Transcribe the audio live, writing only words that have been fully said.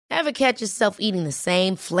Ever catch yourself eating the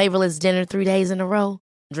same flavorless dinner 3 days in a row?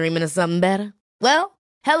 Dreaming of something better? Well,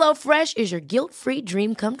 HelloFresh is your guilt-free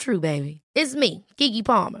dream come true, baby. It's me, Keke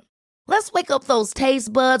Palmer. Let's wake up those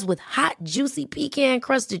taste buds with hot, juicy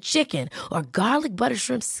pecan-crusted chicken or garlic butter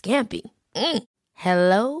shrimp scampi.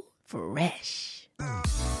 Hello Fresh.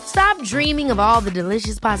 Stop dreaming of all the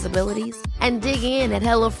delicious possibilities and dig in at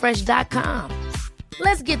HelloFresh.com.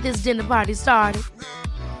 Let's get this dinner party started.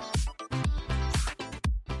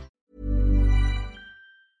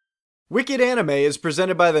 Wicked Anime is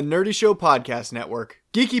presented by the Nerdy Show Podcast Network,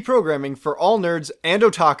 geeky programming for all nerds and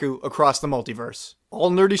otaku across the multiverse.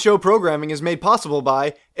 All Nerdy Show programming is made possible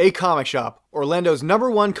by A Comic Shop, Orlando's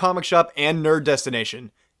 #1 comic shop and nerd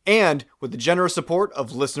destination, and with the generous support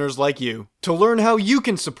of listeners like you. To learn how you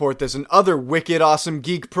can support this and other wicked awesome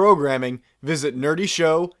geek programming, visit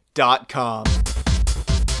nerdyshow.com.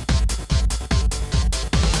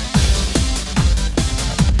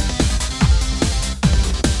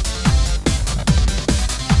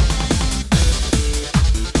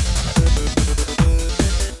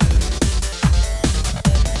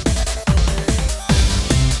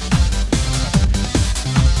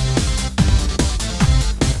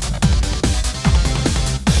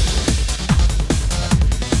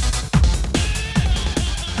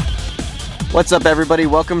 What's up, everybody?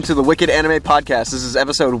 Welcome to the Wicked Anime Podcast. This is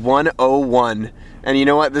episode 101. And you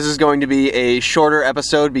know what? This is going to be a shorter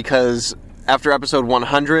episode because after episode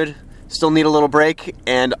 100, still need a little break.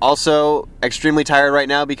 And also extremely tired right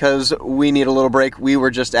now because we need a little break. We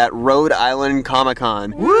were just at Rhode Island Comic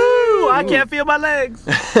Con. Woo! I can't feel my legs.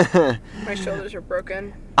 My shoulders are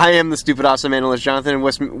broken. I am the stupid awesome analyst Jonathan, and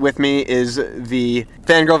with me is the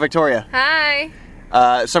fangirl Victoria. Hi.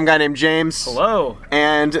 Some guy named James. Hello.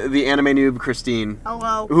 And the anime noob Christine.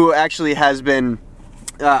 Hello. Who actually has been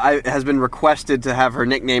requested to have her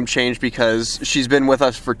nickname changed because she's been with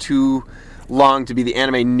us for too long to be the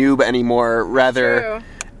anime noob anymore. Rather,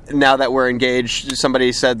 True. Now that we're engaged,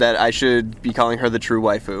 somebody said that I should be calling her the true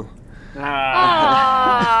waifu.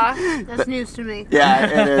 Aww. That's news to me. Yeah,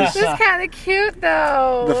 it is. This is kind of cute,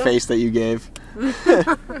 though. The face that you gave.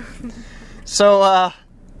 So,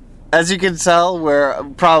 as you can tell,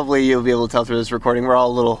 you'll be able to tell through this recording, we're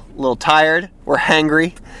all a little tired. We're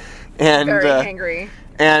hangry. And, Very angry.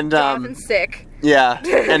 And, Jonathan sick. Yeah,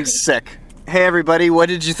 and sick. Hey everybody, what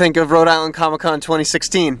did you think of Rhode Island Comic Con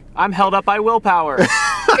 2016? I'm held up by willpower. It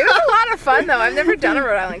was a lot of fun, though. I've never done a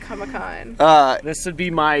Rhode Island Comic Con. This would be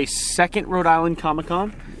my second Rhode Island Comic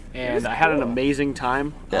Con, and I had an amazing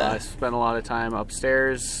time. Yeah. I spent a lot of time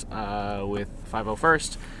upstairs with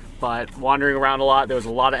 501st, but wandering around a lot. There was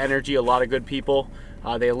a lot of energy, a lot of good people.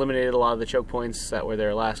 They eliminated a lot of the choke points that were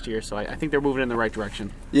there last year, so I think they're moving in the right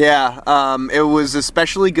direction. Yeah, it was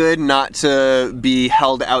especially good not to be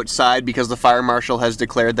held outside because the fire marshal has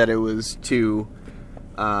declared that it was it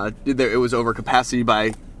was over capacity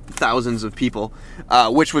by thousands of people,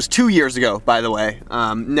 which was 2 years ago, by the way.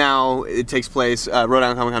 Now it takes place, Rhode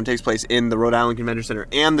Island Comic Con takes place in the Rhode Island Convention Center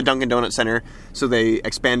and the Dunkin' Donuts Center, so they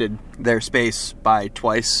expanded their space by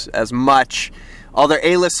twice as much. All their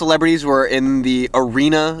A-list celebrities were in the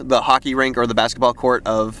arena, the hockey rink, or the basketball court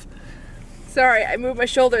of... Sorry, I moved my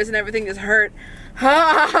shoulders and everything just hurt.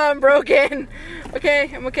 I'm broken.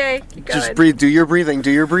 Okay, I'm okay. Keep going. Just breathe. Do your breathing.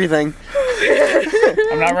 I'm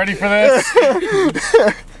not ready for this.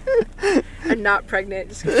 I'm not pregnant.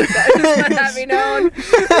 Just gonna let that be known.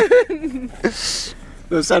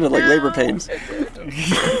 Those sounded like labor pains.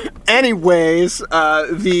 Anyways,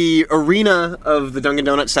 the arena of the Dunkin'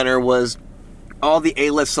 Donuts Center was all the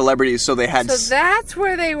A-list celebrities, so they had... So that's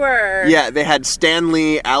where they were. Yeah, they had Stan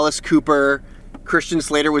Lee, Alice Cooper, Christian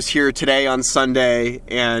Slater was here today on Sunday,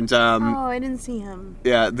 and... I didn't see him.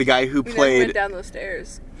 Yeah, the guy who We played... never went down those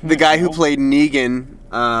stairs. The guy who played Negan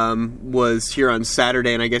was here on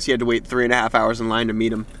Saturday, and I guess you had to wait 3.5 hours in line to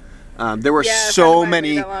meet him. There were so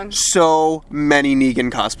many Negan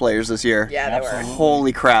cosplayers this year. Yeah, there were.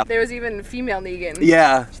 Holy crap. There was even female Negan.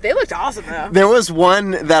 Yeah. They looked awesome, though. There was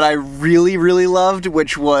one that I really, really loved,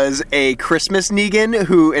 which was a Christmas Negan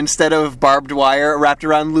who, instead of barbed wire wrapped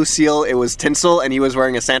around Lucille, it was tinsel, and he was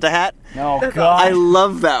wearing a Santa hat. Oh, That's God. I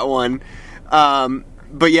love that one.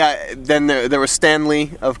 But yeah, then there was Stan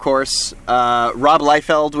Lee, of course. Rob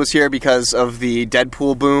Liefeld was here because of the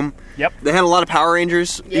Deadpool boom. Yep. They had a lot of Power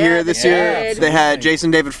Rangers here this year. They had Jason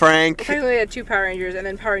David Frank. Technically, they had 2 Power Rangers and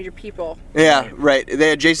then Power Ranger people. Yeah, right. They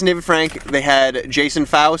had Jason David Frank. They had Jason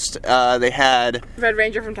Faust. They had... Red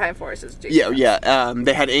Ranger from Time Force is Jason. Yeah.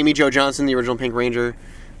 They had Amy Jo Johnson, the original Pink Ranger.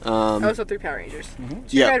 Also 3 Power Rangers.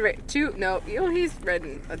 Mm-hmm. Two. No, he's red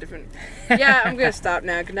in a different... Yeah, I'm going to stop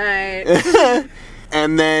now. Good night.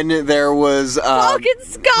 And then there was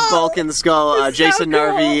Vulcan Skull. It's so Jason cool.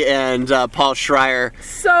 Narvi and Paul Schreier,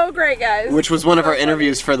 So great, guys. which was one of So our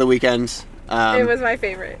interviews funny. for the weekend. It was my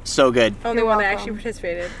favorite. So good. Only You're one that welcome. actually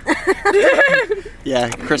participated. Yeah,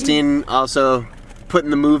 Christine also putting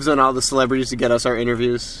the moves on all the celebrities to get us our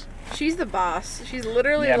interviews. She's the boss. She's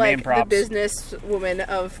literally Yeah, main like the props. business woman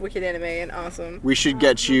of Wicked Anime and awesome. We should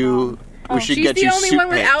get you. We should She's get the you only suit one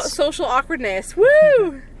without pants. social awkwardness.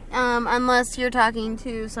 Woo! Unless you're talking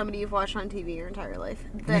to somebody you've watched on TV your entire life,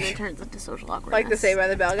 then it turns into social awkwardness. Like the Saved by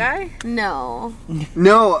the Bell guy, No.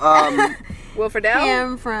 No, Wilfred Dell.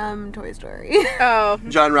 Pam from Toy Story. Oh,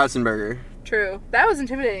 John Ratzenberger. true. That was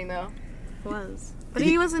intimidating though. was. But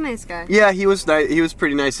he was a nice guy. Yeah, he was nice. He was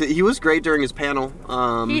pretty nice. He was great during his panel.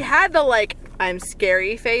 He had the like I'm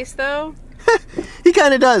scary face though. He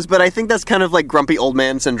kind of does, but I think that's kind of like grumpy old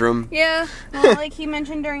man syndrome. Yeah. Well, like he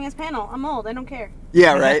mentioned during his panel, I'm old, I don't care.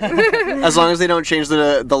 Yeah, right. As long as they don't change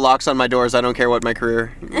the locks on my doors, I don't care what happens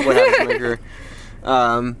in my career.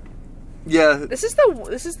 Yeah, This is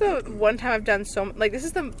the one time I've done so like this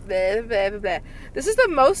is the blah, blah, blah, blah. This is the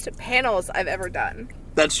most panels I've ever done.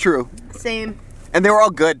 that's true. Same. And they were all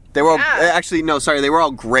good. They were all, Yeah. actually no, sorry, they were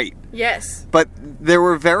all great. Yes. But there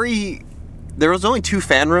was only 2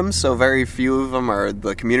 fan rooms, so very few of them are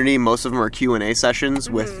the community. Most of them are Q&A sessions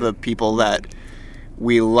with the people that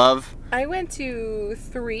we love. I went to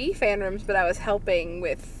 3 fan rooms, but I was helping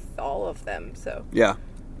with all of them. So Yeah.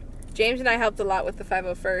 James and I helped a lot with the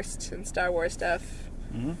 501st and Star Wars stuff.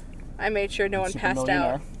 I made sure no one Super passed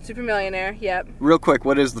Millionaire. out. Super Millionaire, yep. Real quick,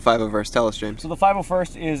 what is the 501st? Tell us, James. So the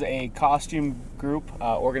 501st is a costume group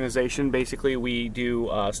organization. Basically, we do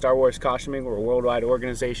Star Wars costuming. We're a worldwide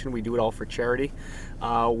organization. We do it all for charity.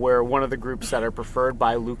 We're one of the groups that are preferred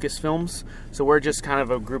by Lucasfilms. So we're just kind of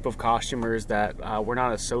a group of costumers that we're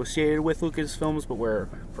not associated with Lucasfilms, but we're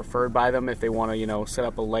preferred by them if they want to, set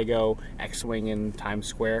up a Lego X-Wing in Times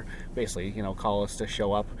Square. Basically, call us to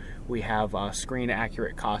show up. We have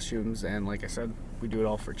screen-accurate costumes, and like I said, we do it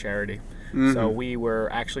all for charity. So we were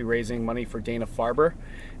actually raising money for Dana-Farber,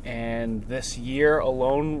 and this year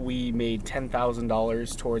alone, we made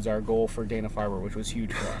 $10,000 towards our goal for Dana-Farber, which was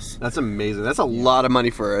huge for us. That's amazing. That's a lot of money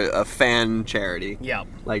for a fan charity. Yeah.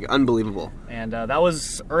 Like, unbelievable. And that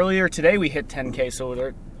was earlier today. We hit 10K, so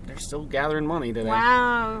they're still gathering money today.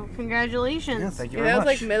 Wow. Congratulations. Yeah, thank you Yeah, very that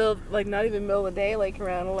much. was like not even middle of the day, like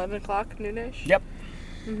around 11 o'clock, noonish. Yep.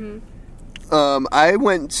 I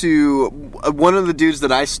went to one of the dudes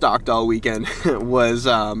that I stalked all weekend was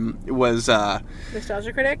Nostalgia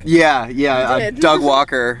Critic? yeah You did. Doug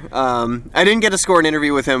Walker. I didn't get to score an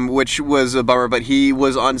interview with him, which was a bummer, but he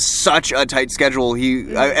was on such a tight schedule.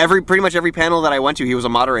 Pretty much every panel that I went to, he was a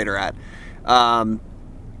moderator at,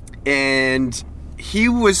 and he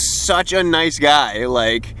was such a nice guy.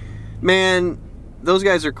 Like, man, those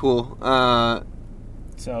guys are cool.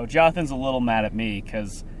 So Jonathan's a little mad at me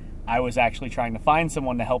because I was actually trying to find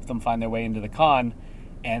someone to help them find their way into the con,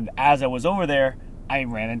 and as I was over there, I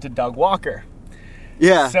ran into Doug Walker.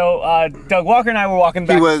 Yeah. So Doug Walker and I were walking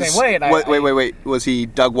back the same way. And Wait. Was he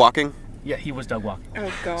Doug walking? Yeah, he was Doug Walker.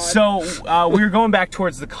 Oh, God. So we were going back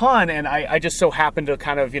towards the con, and I just so happened to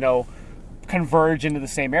kind of, converge into the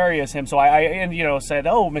same area as him. So I said,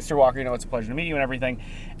 "Oh, Mr. Walker, it's a pleasure to meet you," and everything.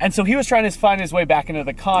 And so he was trying to find his way back into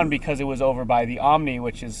the con because it was over by the Omni,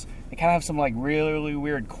 which is, they kind of have some like really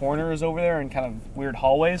weird corners over there and kind of weird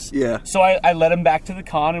hallways. Yeah. So I led him back to the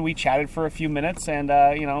con, and we chatted for a few minutes, and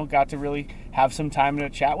got to really have some time to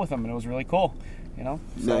chat with him, and it was really cool. So,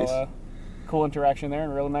 Nice. cool interaction there,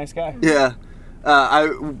 and a really nice guy. Yeah.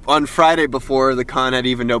 On Friday before the con had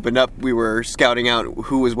even opened up, we were scouting out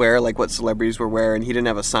who was where, like what celebrities were where, and he didn't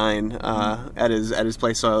have a sign at his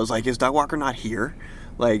place. So I was like, "Is Doug Walker not here?"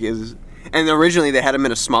 And originally they had him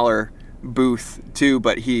in a smaller booth too,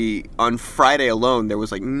 but on Friday alone there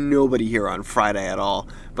was like nobody here on Friday at all.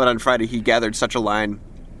 But on Friday he gathered such a line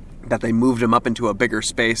that they moved him up into a bigger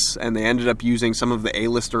space, and they ended up using some of the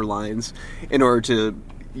A-lister lines in order to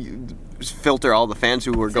filter all the fans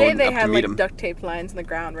who were Today going they up to had meet like him. duct tape lines in the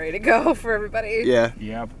ground ready to go for everybody. Yeah.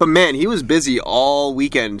 Yeah. But man, he was busy all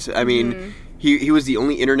weekend. I mean, he was the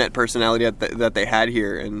only internet personality that they had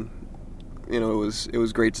here, and it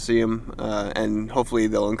was great to see him. And hopefully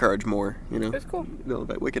they'll encourage more. It was cool. They'll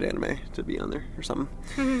invite Wicked Anime to be on there or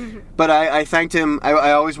something. But I thanked him.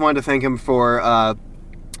 I always wanted to thank him for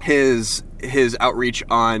his outreach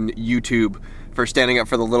on YouTube, for standing up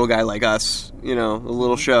for the little guy like us, a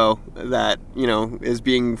little show that, is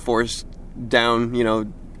being forced down,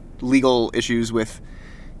 legal issues with,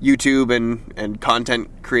 YouTube and content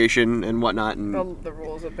creation and whatnot. And The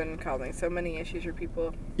rules have been causing so many issues for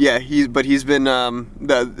people. yeah, he's been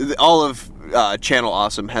all of Channel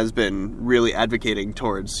Awesome has been really advocating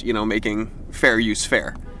towards making fair use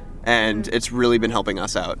fair, and it's really been helping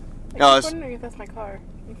us out. I was wondering if that's my car.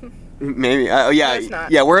 Maybe. Yeah. No, it's not.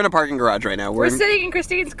 Yeah, we're in a parking garage right now. We're sitting in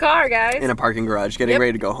Christine's car, guys. in a parking garage, getting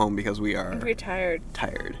ready to go home because we are We're tired.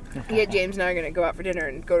 tired. Yeah, James and I are going to go out for dinner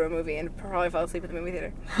and go to a movie and probably fall asleep at the movie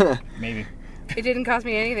theater. Maybe. It didn't cost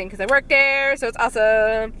me anything because I work there, so it's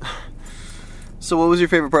awesome. So, what was your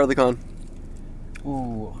favorite part of the con?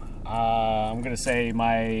 Ooh. I'm gonna say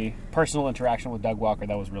my personal interaction with Doug Walker.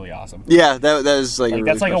 That was really awesome. Yeah, that is like a really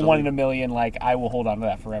That's like a special 1 in thing. a million. Like I will hold on to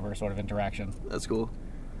that forever sort of interaction. That's cool.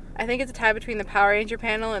 I think it's a tie between the Power Ranger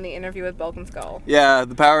panel and the interview with Bulk and Skull. Yeah,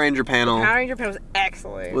 the Power Ranger panel Power Ranger panel was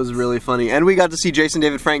excellent. was really funny, and we got to see Jason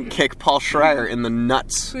David Frank kick Paul Schreier in the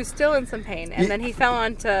nuts. Who's still in some pain, and then he fell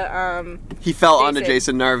onto He fell onto Jason.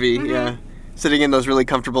 Jason Narvi. Yeah, sitting in those really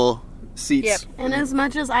comfortable seats. Yep. And as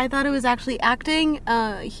much as I thought it was actually acting,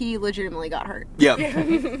 he legitimately got hurt. Yep.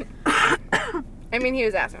 I mean, he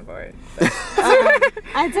was asking for it.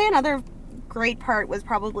 I'd say another great part was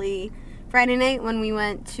probably Friday night when we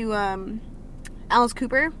went to Alice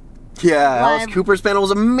Cooper. Yeah, Alice Live. Cooper's panel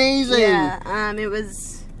was amazing. Yeah, it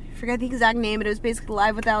was, I forget the exact name, but it was basically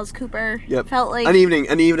live with Alice Cooper. Yep. Felt like an evening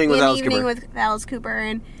with an Alice evening Cooper. with Alice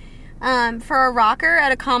Cooper, and for a rocker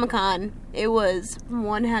at a Comic-Con, it was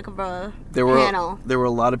one heck of a panel. There were a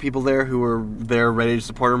lot of people there who were there ready to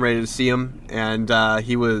support him, ready to see him, and it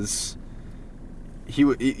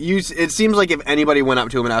seems like if anybody went up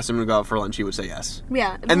to him and asked him to go out for lunch, he would say yes.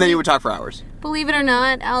 Yeah. And then he would talk for hours. Believe it or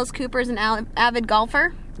not, Alice Cooper is an avid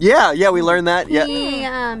golfer. Yeah, we learned that. Yeah. He,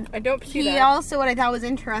 I don't see he that. also, what I thought was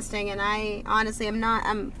interesting, and I honestly I'm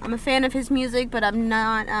a fan of his music, but I'm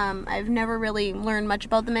not, I've never really learned much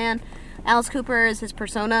about the man. Alice Cooper is his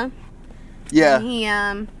persona. Yeah.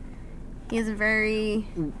 And he is a very,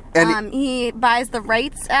 And he buys the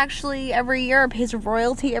rights actually every year, or pays a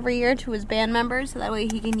royalty every year to his band members, so that way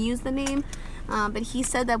he can use the name. But he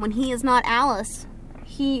said that when he is not Alice,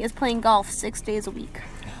 he is playing golf 6 days a week.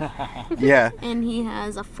 yeah. And he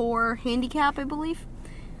has a 4 handicap, I believe.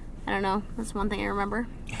 I don't know. That's one thing I remember.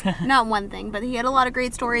 Not one thing, but he had a lot of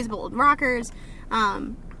great stories about old rockers.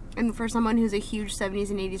 And for someone who's a huge 70s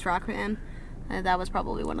and 80s rock fan, that was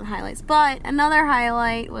probably one of the highlights. But another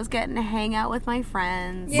highlight was getting to hang out with my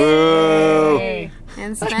friends Boo.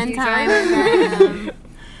 and spend time with them.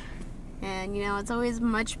 And, it's always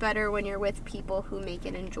much better when you're with people who make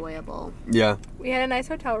it enjoyable. Yeah. We had a nice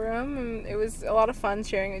hotel room, and it was a lot of fun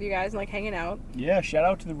sharing with you guys and hanging out. Yeah. Shout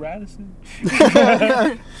out to the Radisson.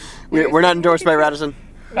 We're not endorsed by Radisson.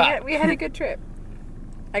 We had a good trip.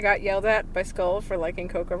 I got yelled at by Skull for liking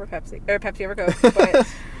Coke over Pepsi, or Pepsi over Coke, but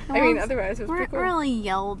I mean, otherwise it was pretty We're cool. really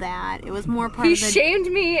yelled at. It was more part He of the shamed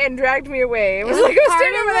me and dragged me away. It was like, go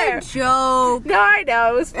stand over there. joke. No, I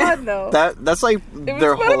know. It was fun, though. That's like It was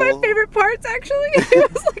their one whole. of my favorite parts, actually.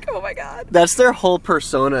 It was like, oh my god. That's their whole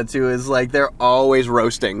persona too. Is like they're always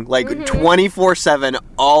roasting, like Mm-hmm. 24/7,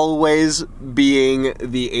 always being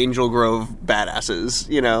the Angel Grove badasses.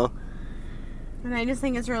 And I just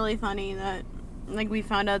think it's really funny that, we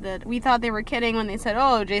found out that we thought they were kidding when they said,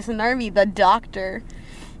 "Oh, Jason Narvi, the doctor,"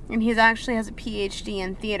 and he actually has a PhD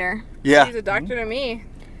in theater. Yeah. He's a doctor to me.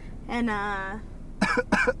 And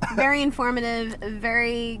very informative,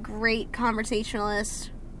 very great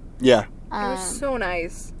conversationalist. Yeah. It was so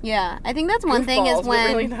nice. Yeah, I think that's one thing is Goofballs were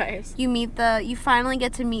when really nice. you finally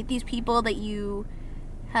get to meet these people that you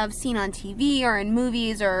have seen on TV or in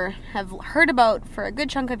movies or have heard about for a good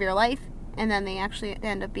chunk of your life, and then they actually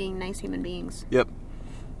end up being nice human beings. Yep.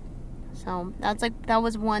 So that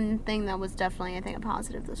was one thing that was definitely, I think, a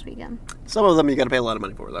positive this weekend. Some of them you got to pay a lot of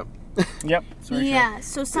money for though. Yep. Sorry, Yeah,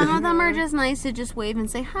 so some of them are just nice to just wave and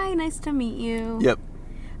say, "Hi, nice to meet you." Yep.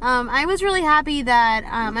 I was really happy that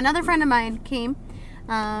another friend of mine came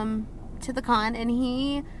to the con, and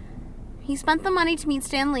he spent the money to meet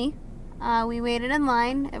Stan Lee. We waited in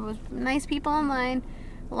line. It was nice people in line.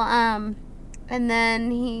 And then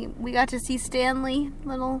we got to see Stan Lee,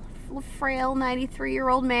 little frail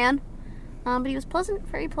 93-year-old man. But he was pleasant,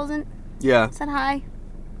 very pleasant. Yeah. Said hi.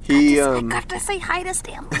 I got to say hi to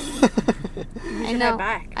Stan Lee. I know. Hi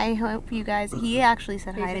back. I hope you guys. He actually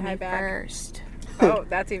said hi said to hi me back. first. Oh,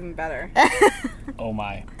 that's even better. Oh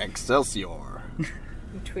my. Excelsior.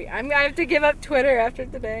 Tweet. I have to give up Twitter after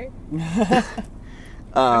today.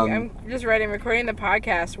 I'm just recording the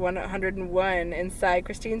podcast 101 inside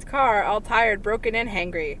Christine's car, all tired, broken, and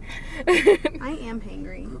hangry. I am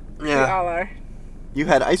hangry. We Yeah. all are. You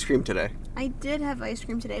had ice cream today. I did have ice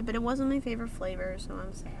cream today, but it wasn't my favorite flavor, so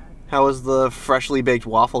I'm sad. How was the freshly baked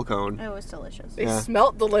waffle cone? It was delicious. They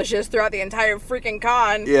smelt delicious throughout the entire freaking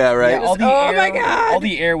con. Yeah, right. Yeah, all the Oh air, my God. all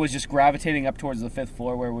the air was just gravitating up towards the 5th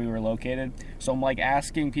floor where we were located. So I'm like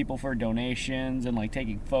asking people for donations and like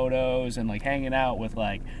taking photos and like hanging out with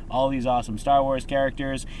like all these awesome Star Wars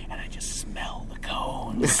characters, and I just smell the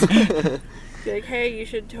cones. Be like, hey, you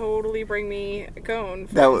should totally bring me a cone.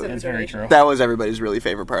 For That was- instead of That's very donation. true. That was everybody's really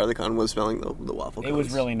favorite part of the con, was smelling the waffle cones. It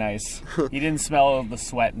was really nice. You didn't smell the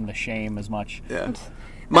sweat and the shame as much. Yeah.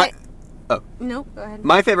 Nope, go ahead.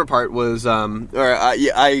 My favorite part was, I went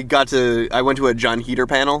to a John Heater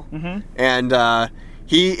panel, and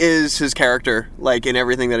he is his character, like, in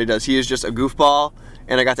everything that he does. He is just a goofball,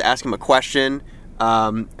 and I got to ask him a question,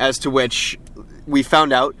 as to which we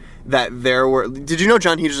found out that there were... Did you know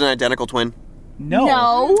John Heater's an identical twin?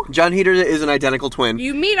 No. John Heater is an identical twin.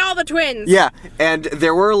 You meet all the twins. Yeah, and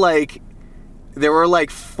there were like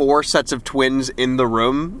 4 sets of twins in the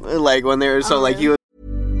room, like when they were he was.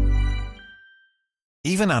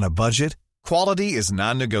 Even on a budget, quality is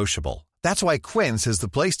non-negotiable. That's why Quince is the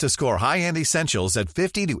place to score high-end essentials at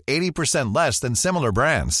 50 to 80% less than similar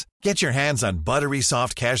brands. Get your hands on buttery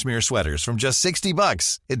soft cashmere sweaters from just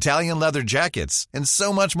 $60, Italian leather jackets, and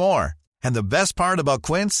so much more. And the best part about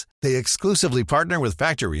Quince, they exclusively partner with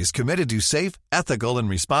factories committed to safe, ethical, and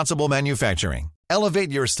responsible manufacturing.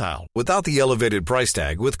 Elevate your style without the elevated price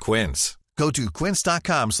tag with Quince. Go to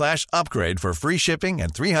quince.com/upgrade for free shipping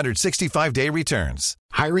and 365-day returns.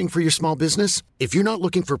 Hiring for your small business? If you're not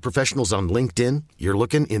looking for professionals on LinkedIn, you're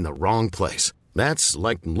looking in the wrong place. That's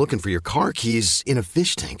like looking for your car keys in a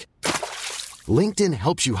fish tank. LinkedIn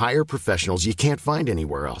helps you hire professionals you can't find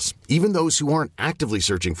anywhere else, even those who aren't actively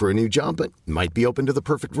searching for a new job but might be open to the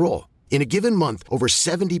perfect role. In a given month, over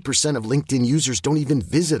 70% of LinkedIn users don't even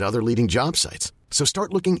visit other leading job sites. So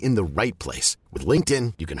start looking in the right place. With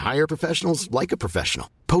LinkedIn, you can hire professionals like a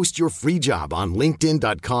professional. Post your free job on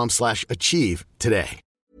linkedin.com/achieve today.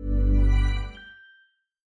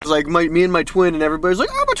 Like me and my twin, and everybody's like,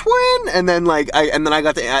 I'm a twin, and then I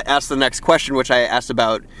got to ask the next question, which I asked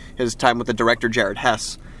about his time with the director Jared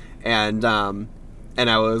Hess, and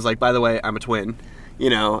I was like, by the way, I'm a twin,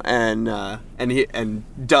 and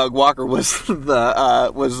Doug Walker was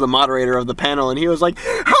the moderator of the panel, and he was like,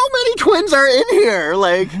 how many twins are in here?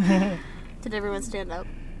 Like, Did everyone stand up?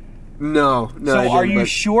 no. So I are didn't, you but-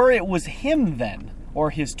 sure it was him then, or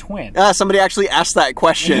his twin? Somebody actually asked that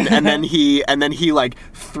question, and then he like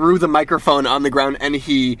threw the microphone on the ground, and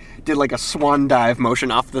he did like a swan dive motion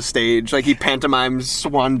off the stage, like he pantomimed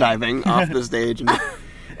swan diving off the stage. And,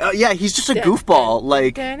 yeah, he's just a goofball.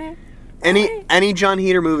 Like any John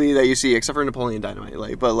Heater movie that you see, except for Napoleon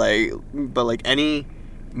Dynamite, but any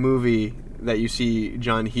movie that you see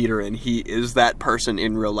John Heater in, he is that person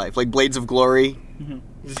in real life. Like Blades of Glory,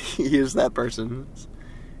 he is that person.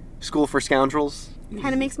 School for Scoundrels.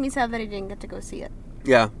 Kind of makes me sad that I didn't get to go see it.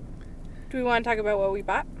 Yeah. Do we want to talk about what we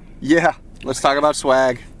bought? Yeah. Let's talk about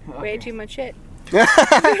swag. Way too much shit.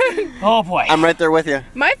 Oh boy. I'm right there with you.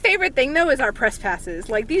 My favorite thing though is our press passes.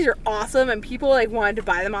 Like these are awesome, and people like wanted to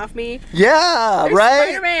buy them off me. Yeah, There's right?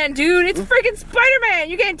 Spider-Man, dude. It's freaking Spider-Man.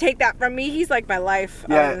 You can't take that from me. He's like my life.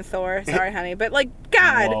 Yeah. Other than Thor. Sorry, honey, but like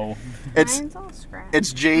God. Whoa. Mine's all scratched.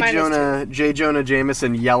 It's J. Jonah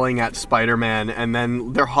Jameson yelling at Spider-Man, and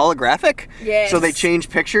then they're holographic. Yes. So they change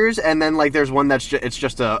pictures, and then like there's one that's it's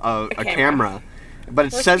just a camera, but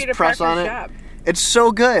it Like says Peter press on Parker's it. job. It's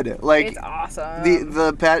so good. Like It's awesome.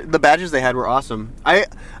 the badges they had were awesome. I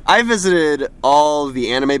visited all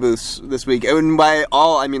the anime booths this week, and by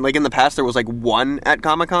all I mean like in the past there was like one at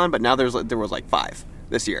Comic-Con, but now there was like 5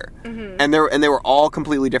 this year, and they were all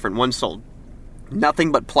completely different. One sold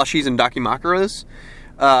nothing but plushies and Dakimakuras.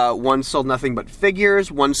 One sold nothing but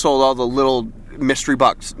figures. One sold all the little mystery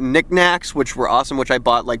box knickknacks, which were awesome, which I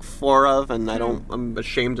bought like 4 of, and I'm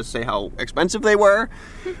ashamed to say how expensive they were.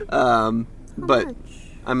 But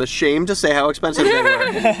I'm ashamed to say how expensive they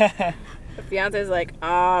were. The fiance's like,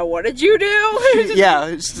 what did you do?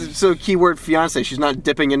 Yeah, so keyword fiance. She's not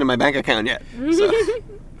dipping into my bank account yet. So.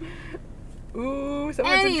 Ooh,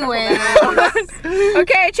 someone's Anyway. in trouble.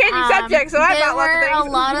 Okay, changing subject. So I there bought lots of were things. a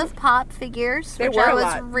lot of pop figures, There which were I a was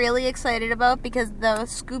lot. really excited about because the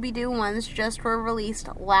Scooby-Doo ones just were released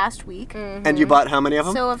last week. And you bought how many of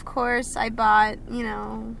them? So of course I bought,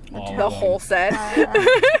 The whole set.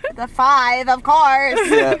 the 5, of course.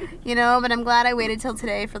 Yeah. But I'm glad I waited till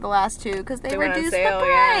today for the last 2 because they went on reduced sale, the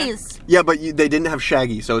yeah. price. Yeah, but they didn't have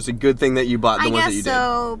Shaggy, so it's a good thing that you bought the I ones that guess you did.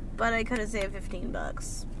 so, but I could have saved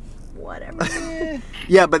 $15. Whatever.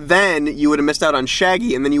 Yeah, but then you would have missed out on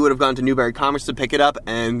Shaggy, and then you would have gone to Newberry Comics to pick it up,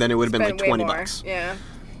 and then it would have been like Spent way $20. more. Yeah.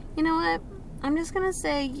 You know what? I'm just gonna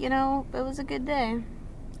say, it was a good day.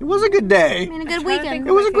 It was a good day. I mean, a good weekend.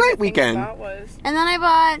 It was a great weekend. And then I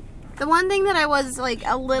bought, the one thing that I was like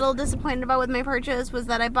a little disappointed about with my purchase was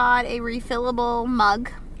that I bought a refillable mug.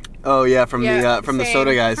 Oh yeah, from the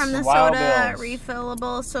soda guys. From the Wild soda, Bills.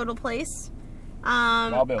 refillable soda place.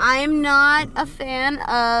 Wild Bills. I am not a fan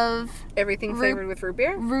of Everything flavored with root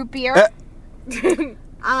beer? root beer.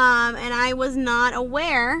 And I was not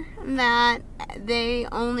aware that they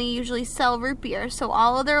only usually sell root beer. So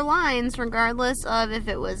all of their lines, regardless of if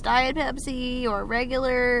it was Diet Pepsi or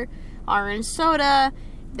regular orange soda,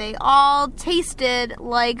 they all tasted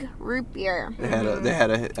like root beer. They had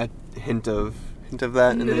a hint of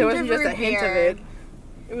that. In There there. wasn't just a hint of it.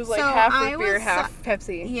 It was like So half I root beer, was half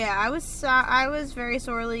Pepsi. Yeah, I was very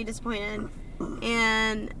sorely disappointed.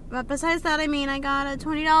 But besides that, I mean, I got a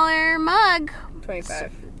 $20 mug.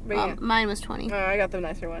 25. But yeah. Mine was 20. Oh, I got the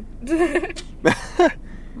nicer one.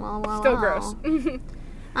 Well, Still gross.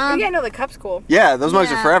 But yeah, no, the cup's cool. Yeah, those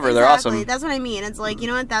mugs are forever. They're awesome. That's what I mean. It's like, you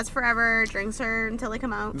know what? That's forever. Drinks are until they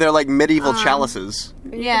come out. They're like medieval chalices.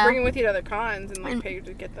 And you can bring them with you to other cons and like pay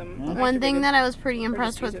to get them. One thing activated. that I was pretty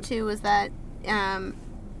impressed just with use too was that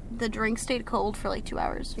the drink stayed cold for like 2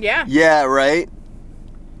 hours. Yeah. Yeah, right.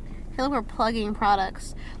 I feel like we're plugging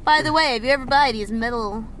products. By the way, if you ever buy these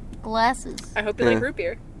metal glasses, I hope you like root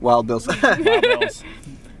beer. Wild Bills. Wild Bills.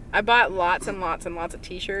 I bought lots and lots and lots of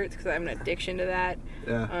t-shirts because I have an addiction to that.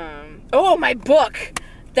 Yeah. Oh, my book!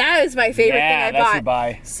 That is my favorite thing I that's bought. your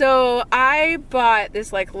buy. So I bought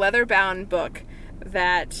this like leather-bound book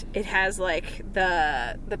that it has like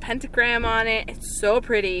the pentagram on it. It's so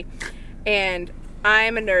pretty, and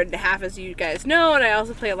I'm a nerd, half as you guys know, and I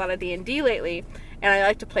also play a lot of D&D lately, and I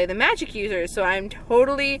like to play the magic users. So I'm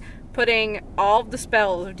totally putting all of the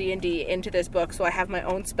spells of D&D into this book, so I have my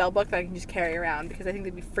own spell book that I can just carry around because I think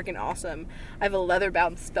they'd be freaking awesome. I have a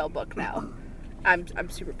leather-bound spell book now. I'm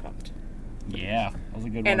super pumped. Yeah, that was a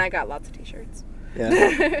good one. And I got lots of t-shirts.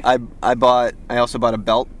 Yeah. I also bought a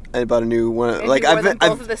belt. I bought a new one. And Like you wore them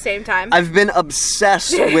both at the same time. I've been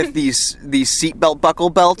obsessed with these seatbelt buckle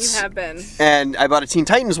belts. You have been. And I bought a Teen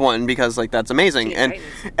Titans one because like that's amazing. Teen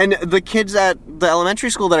And the kids at the elementary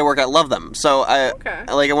school that I work at love them. So I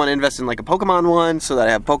want to invest in like a Pokemon one so that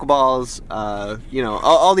I have Pokeballs.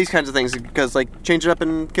 All these kinds of things because like change it up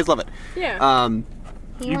and kids love it. Yeah.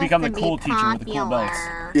 You become the cool teacher with the cool belts.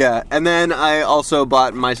 Yeah, and then I also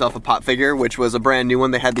bought myself a pop figure, which was a brand new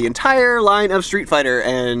one. They had the entire line of Street Fighter,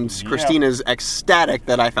 and Christina's ecstatic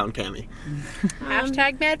that I found Cammy.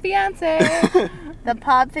 Hashtag mad fiance. the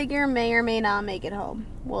pop figure may or may not make it home.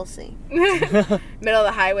 We'll see. Middle of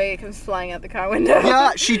the highway, it comes flying out the car window.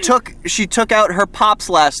 Yeah, she took out her pops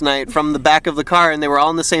last night from the back of the car, and they were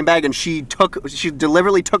all in the same bag, and she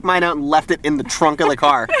deliberately took mine out and left it in the trunk of the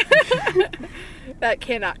car. That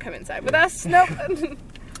cannot come inside with us. Nope.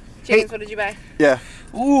 James, what did you buy? Yeah.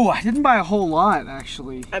 Ooh, I didn't buy a whole lot,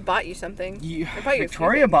 actually. I bought you something. I bought you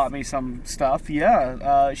Victoria bought me some stuff,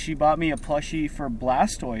 yeah. She bought me a plushie for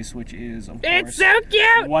Blastoise, which is, of course, it's so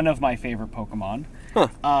cute! one of my favorite Pokemon. Huh.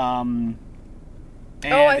 And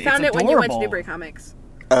I found it when you went to adorable. Newbury Comics.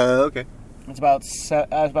 Okay. It's about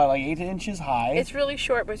like 8 inches high. It's really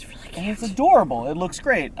short, but it's really cute. And it's adorable. It looks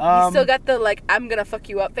great. You still got the, like, I'm gonna fuck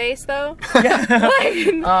you up face, though. Yeah.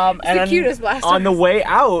 It's the cutest Blastoise. On the way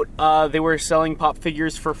out, they were selling pop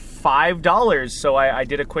figures for $5. So I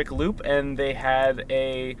did a quick loop, and they had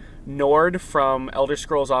a Nord from Elder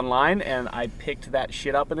Scrolls Online, and I picked that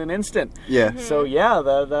shit up in an instant. Yeah. So yeah,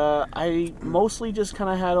 I mostly just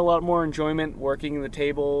kind of had a lot more enjoyment working the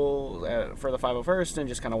table for the 501st and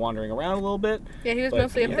just kind of wandering around a little bit. Yeah, he was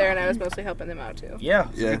mostly up there, and I was mostly helping them out, too. Yeah,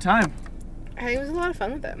 it was a good time. I think it was a lot of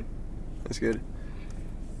fun with them. That's good.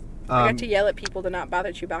 I got to yell at people to not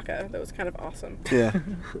bother Chewbacca. That was kind of awesome. Yeah.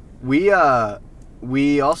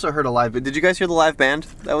 We also heard a live. Did you guys hear the live band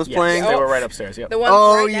that was playing? They were right upstairs. Yep. The ones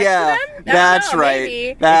right next to them? That's No, right.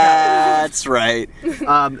 maybe. That's right.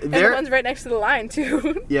 And the one's right next to the line,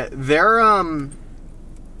 too. Yeah, their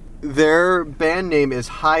band name is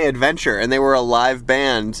High Adventure, and they were a live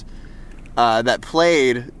band that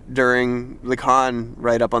played during the con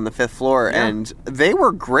right up on the 5th floor, and they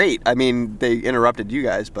were great. I mean, they interrupted you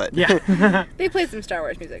guys, but yeah, They played some Star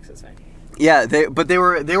Wars music, so it's fine. yeah, they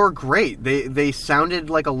were great. They sounded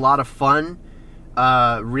like a lot of fun,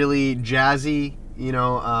 really jazzy. You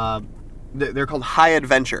know, they're called High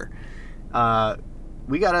Adventure.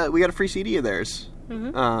 We got a free CD of theirs.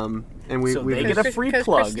 Mm-hmm. And we So they get a free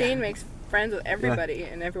plug. Christine makes friends with everybody,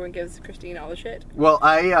 and everyone gives Christine all the shit. Well,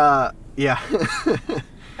 yeah.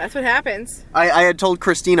 That's what happens. I had told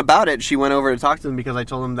Christine about it. She went over to talk to them because I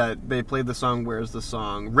told them that they played the song, where's the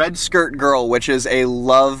song? Red Skirt Girl, which is a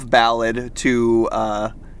love ballad to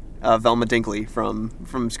Velma Dinkley from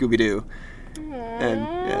Scooby-Doo. And,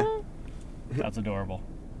 yeah. That's adorable.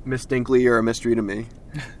 Miss Dinkley, you're a mystery to me.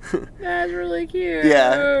 That's really cute.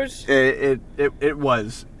 Yeah, it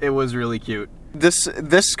was really cute.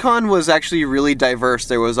 This con was actually really diverse.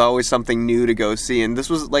 There was always something new to go see, and this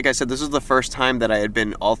was, like I said, this was the first time that I had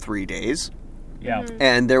been all 3 days. Yeah,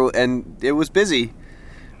 and it was busy.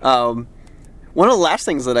 One of the last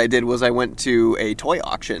things that I did was I went to a toy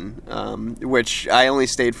auction, which I only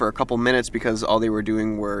stayed for a couple minutes because all they were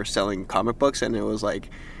doing were selling comic books, and it was like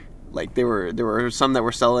there were some that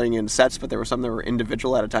were selling in sets, but there were some that were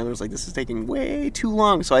individual at a time. It was like, this is taking way too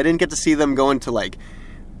long, so I didn't get to see them go into like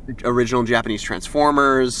original Japanese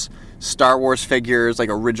Transformers, Star Wars figures, like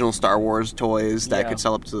original Star Wars toys that could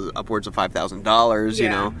sell up to upwards of $5,000. You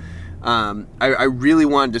know, I really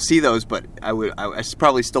wanted to see those, but I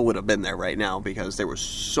probably still would have been there right now because there was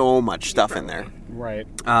so much stuff in there. Right.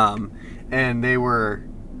 And we all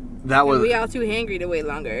too hangry to wait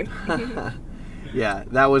longer. Yeah,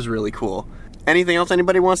 that was really cool. Anything else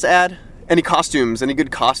anybody wants to add? Any costumes? Any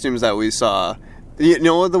good costumes that we saw? You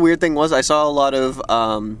know what the weird thing was? I saw a lot of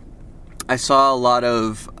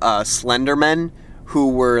slender men who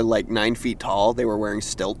were like 9 feet tall. They were wearing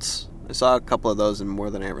stilts. I saw a couple of those and more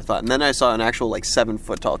than I ever thought. And then I saw an actual like 7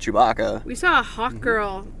 foot tall Chewbacca. We saw a hawk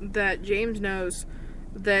girl that James knows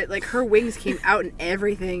that like her wings came out and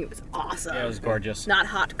everything. It was awesome. Yeah, it was gorgeous. Not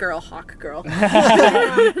hot girl, hawk girl.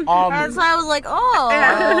 That's why I was like,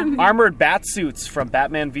 oh. Armored bat suits from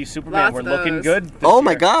Batman v Superman were looking good this Oh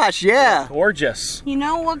my year. gosh, yeah. Gorgeous. You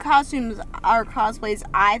know what costumes or cosplays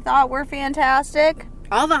I thought were fantastic?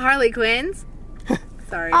 All the Harley Quinns.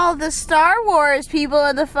 Sorry. All the Star Wars people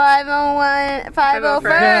in the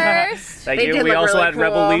 501st. Thank They you. did We look also really had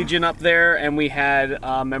Rebel cool. Legion up there, and we had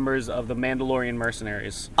members of the Mandalorian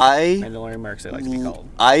mercenaries. Mandalorian mercs, they like to be called.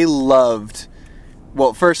 I loved.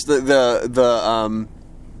 Well, first the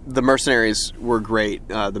mercenaries were great.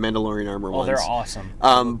 The Mandalorian armor ones. Oh, they're awesome.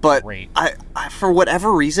 But great. I for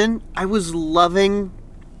whatever reason, I was loving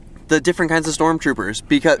the different kinds of stormtroopers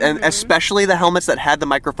because, and especially the helmets that had the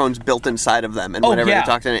microphones built inside of them, and whenever they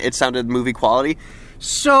talked in it sounded movie quality.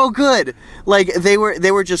 So good, like they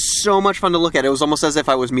were just so much fun to look at. It was almost as if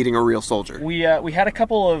I was meeting a real soldier. We had a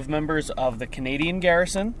couple of members of the Canadian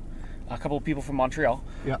garrison, a couple of people from Montreal.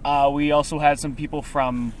 Yeah. We also had some people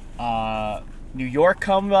from New York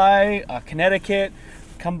come by, Connecticut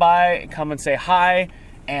come and say hi.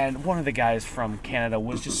 And one of the guys from Canada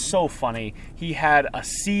was just so funny. He had a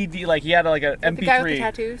CD, like he had like an MP3. The guy with the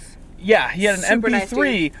tattoos? Yeah, he had an Super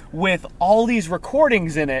MP3 with all these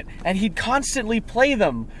recordings in it, and he'd constantly play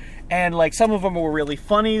them. And like some of them were really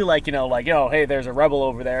funny, like hey, there's a rebel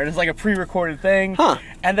over there, and it's like a pre-recorded thing. Huh.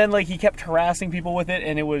 And then like he kept harassing people with it,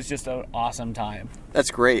 and it was just an awesome time.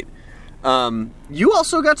 That's great. You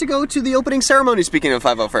also got to go to the opening ceremony, speaking of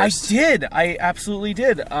 501st. I did. I absolutely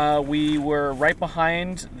did. We were right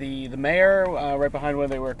behind the mayor, right behind where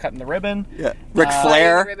they were cutting the ribbon. Yeah. Ric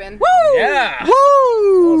Flair. Ribbon. Woo! Yeah. Woo!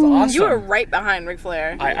 It was awesome. You were right behind Ric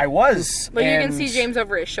Flair. I was. But you can and see James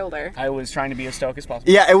over his shoulder. I was trying to be as stoic as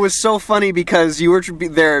possible. Yeah, it was so funny because you were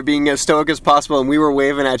there being as stoic as possible, and we were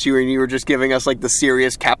waving at you, and you were just giving us like the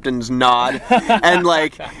serious captain's nod, and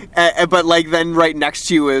like, but like then right next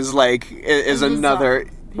to you is another.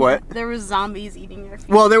 What? There was zombies eating your feet.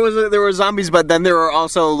 Well, there were zombies, but then there were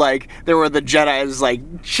also there were the Jedis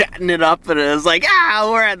like chatting it up, and it was like,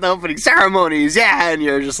 we're at the opening ceremonies, and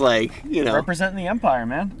you're just like, representing the Empire,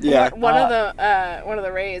 man. Yeah. One of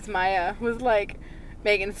the Rays, Maya, was like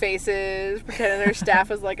making faces, pretending her staff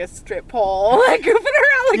was like a strip pole, like goofing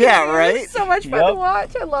around. Like right? It was so much fun to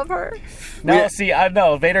watch. I love her. No, see, I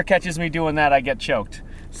know Vader catches me doing that, I get choked.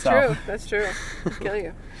 So. True, that's true. I'll kill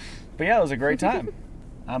you. But yeah, it was a great time.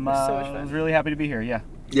 So much fun. I was really happy to be here. Yeah.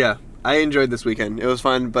 Yeah, I enjoyed this weekend. It was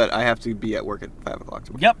fun, but I have to be at work at 5 o'clock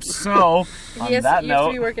tomorrow. Yep. So on Yes, that you have note,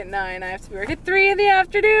 to be work at 9. I have to be work at 3 in the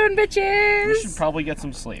afternoon, bitches. we should probably get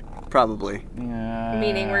some sleep. Probably.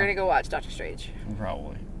 Meaning we're gonna go watch Doctor Strange.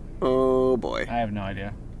 Probably. Oh boy. I have no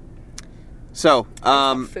idea. So,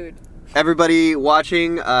 Food. everybody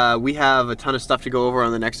watching, we have a ton of stuff to go over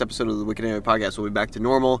on the next episode of the Wicked Anime Podcast. We'll be back to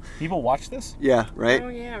normal. People watch this? Yeah, right? Oh,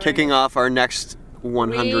 yeah, right. Kicking off our next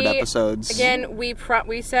 100 episodes. Again, we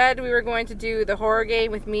said we were going to do the horror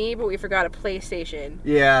game with me, but we forgot a PlayStation.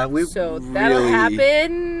 Yeah, So that'll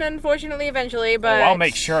happen, unfortunately, eventually, but... I'll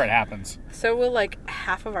make sure it happens. So we'll,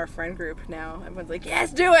 half of our friend group now. Everyone's like,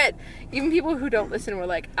 yes, do it! Even people who don't listen were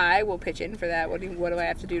like, I will pitch in for that. What do I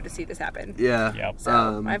have to do to see this happen? Yeah. Yep.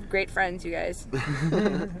 So I have great friends, you guys.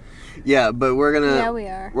 Yeah, but we're gonna... Yeah, we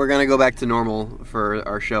are. We're gonna go back to normal for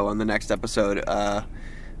our show on the next episode.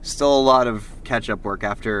 Still a lot of catch-up work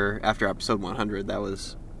after episode 100. It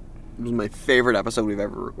was my favorite episode we've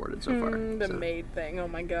ever recorded so far. The maid thing, oh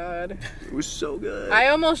my god. It was so good. I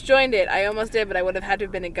almost joined it. I almost did, but I would have had to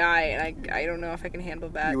have been a guy, and I don't know if I can handle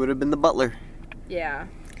that. You would have been the butler. Yeah.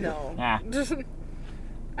 No. Ah.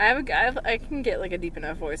 I can get a deep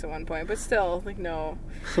enough voice at one point, but still, no.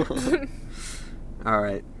 All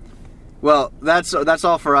right. Well, that's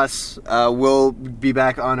all for us. We'll be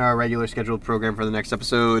back on our regular scheduled program for the next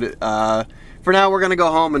episode. For now, we're going to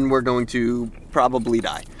go home and we're going to probably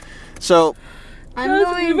die. So... I'm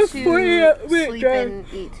going to sleep and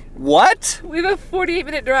eat. What? We have a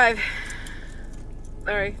 48-minute drive.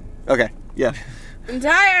 Sorry. Okay, yeah. I'm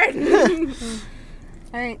tired!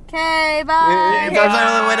 All right. Okay, bye.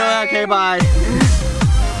 Okay, bye.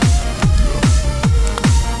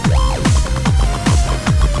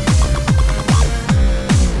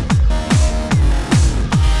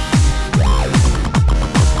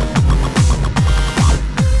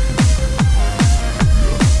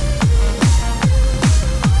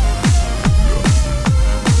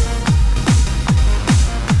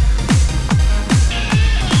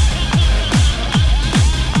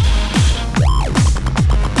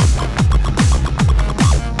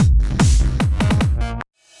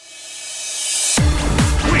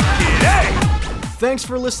 Thanks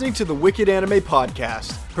for listening to the Wicked Anime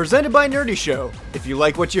Podcast, presented by Nerdy Show. If you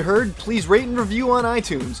like what you heard, please rate and review on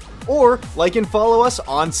iTunes, or like and follow us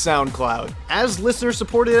on SoundCloud. As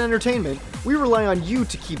listener-supported entertainment, we rely on you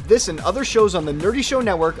to keep this and other shows on the Nerdy Show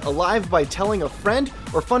Network alive by telling a friend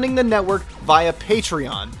or funding the network via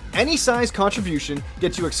Patreon. Any size contribution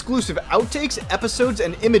gets you exclusive outtakes, episodes,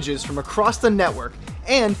 and images from across the network.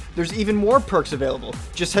 And there's even more perks available.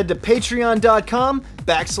 Just head to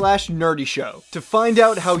patreon.com/Nerdy Show to find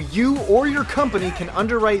out how you or your company can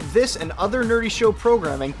underwrite this and other Nerdy Show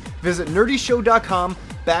programming. Visit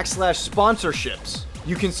nerdyshow.com/sponsorships.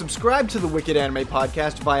 You can subscribe to the Wicked Anime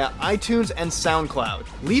Podcast via iTunes and SoundCloud.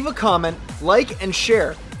 Leave a comment, like, and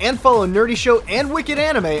share, and follow Nerdy Show and Wicked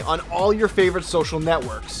Anime on all your favorite social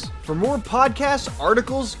networks. For more podcasts,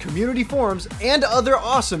 articles, community forums, and other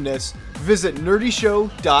awesomeness, visit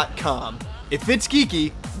nerdyshow.com. If it's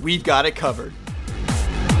geeky, we've got it covered.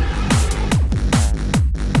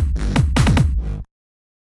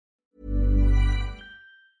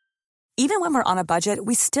 Even when we're on a budget,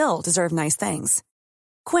 we still deserve nice things.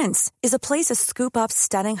 Quince is a place to scoop up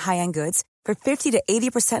stunning high-end goods for 50 to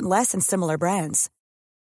 80% less than similar brands.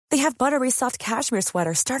 They have buttery soft cashmere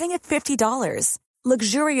sweaters starting at $50,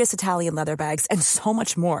 luxurious Italian leather bags, and so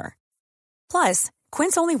much more. Plus,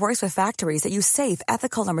 Quince only works with factories that use safe,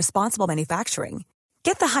 ethical, and responsible manufacturing.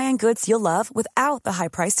 Get the high-end goods you'll love without the high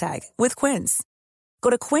price tag with Quince.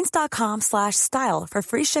 Go to quince.com/style for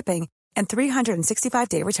free shipping and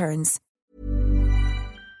 365-day returns.